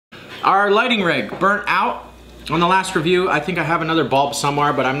Our lighting rig burnt out on the last review. I think I have another bulb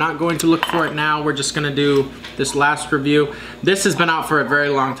somewhere, but I'm not going to look for it now. We're just gonna do this last review. This has been out for a very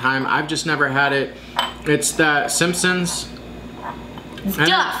long time. I've just never had it. It's the Simpsons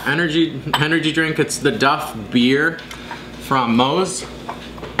Duff energy drink. It's the Duff beer from Moe's.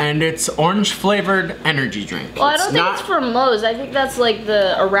 And it's orange flavored energy drink. Well, I don't think it's from Moe's. I think that's like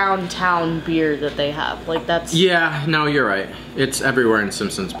the around town beer that they have. Like that's. Yeah, no, you're right. It's everywhere in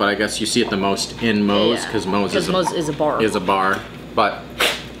Simpsons, but I guess you see it the most in Moe's because Moe's is a bar. Is a bar, but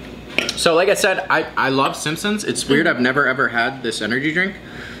so like I said, I love Simpsons. It's weird. I've never ever had this energy drink,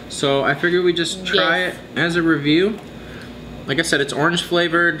 so I figured we just try it as a review. Like I said, it's orange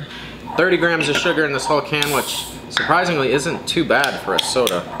flavored. 30 grams of sugar in this whole can, which surprisingly isn't too bad for a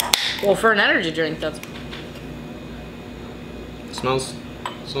soda. Well, for an energy drink, that's... Smells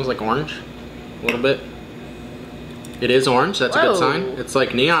like orange, a little bit. It is orange, that's a good sign. It's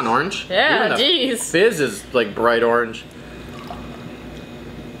like neon orange. Yeah, jeez. Fizz is like bright orange.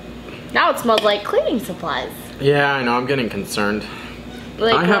 Now it smells like cleaning supplies. Yeah, I know, I'm getting concerned.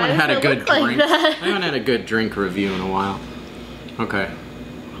 Like, I haven't had a good drink. Like I haven't had a good drink review in a while. Okay.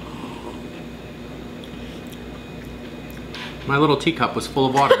 My little teacup was full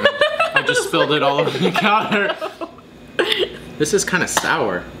of water. I just spilled it all over the counter. This is kind of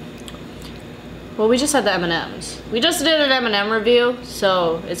sour. Well, we just had the M&Ms. We just did an M&M review,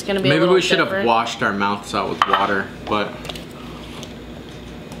 so it's gonna be a little Maybe we should different. have washed our mouths out with water, but...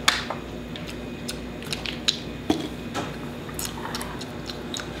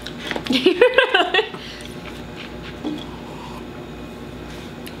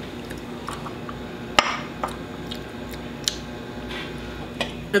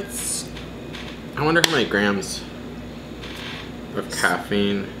 It's... I wonder how many grams of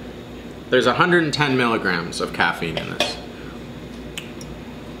caffeine. There's 110 milligrams of caffeine in this.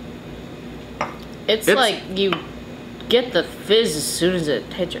 It's like you get the fizz as soon as it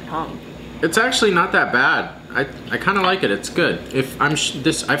hits your tongue. It's actually not that bad. I kind of like it. It's good. If I'm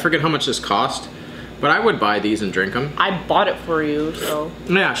I forget how much this cost, but I would buy these and drink them. I bought it for you, so.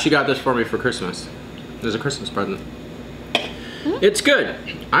 Yeah, she got this for me for Christmas. There's a Christmas present. It's good.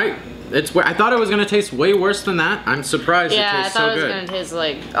 I thought it was gonna taste way worse than that. I'm surprised it tastes so good. Yeah, I thought it was gonna taste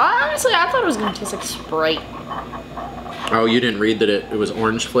like. Honestly, I thought it was gonna taste like Sprite. Oh, you didn't read that it was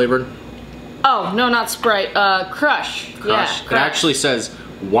orange flavored? Oh no, not Sprite. Crush. Yeah, Crush. It actually says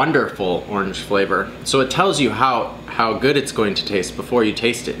wonderful orange flavor, so it tells you how good it's going to taste before you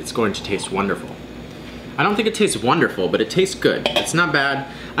taste it. It's going to taste wonderful. I don't think it tastes wonderful, but it tastes good. It's not bad.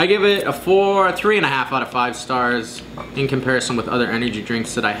 I give it a 3.5 out of 5 stars in comparison with other energy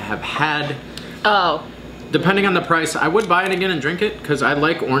drinks that I have had. Oh. Depending on the price, I would buy it again and drink it because I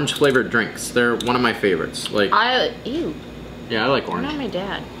like orange flavored drinks. They're one of my favorites. Like ew. Yeah, I like orange. You're not my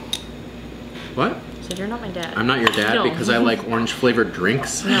dad. What? So you're not my dad. I'm not your dad because I like orange flavored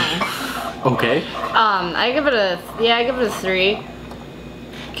drinks? No. Okay. I give it a 3.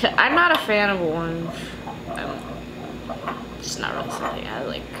 I'm not a fan of orange. It's not really something I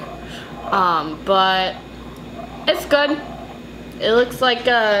like. But it's good. It looks like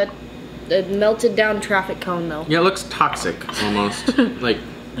a melted down traffic cone though. Yeah, it looks toxic almost. Like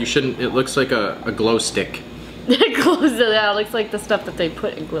you shouldn't. It looks like a glow stick. It glows. Yeah, it looks like the stuff that they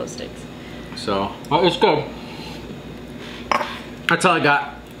put in glow sticks. So, well, it's good. That's all I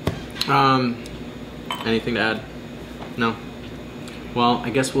got. Anything to add? No. Well, I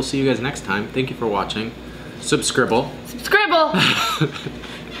guess we'll see you guys next time. Thank you for watching. Subscribble. Subscribble!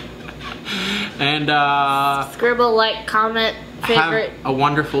 And scribble, like, comment, favorite. Have a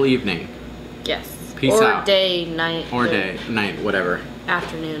wonderful evening. Yes. Peace out. Or day, night. Or day, night, whatever.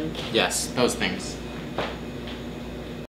 Afternoon. Yes, those things.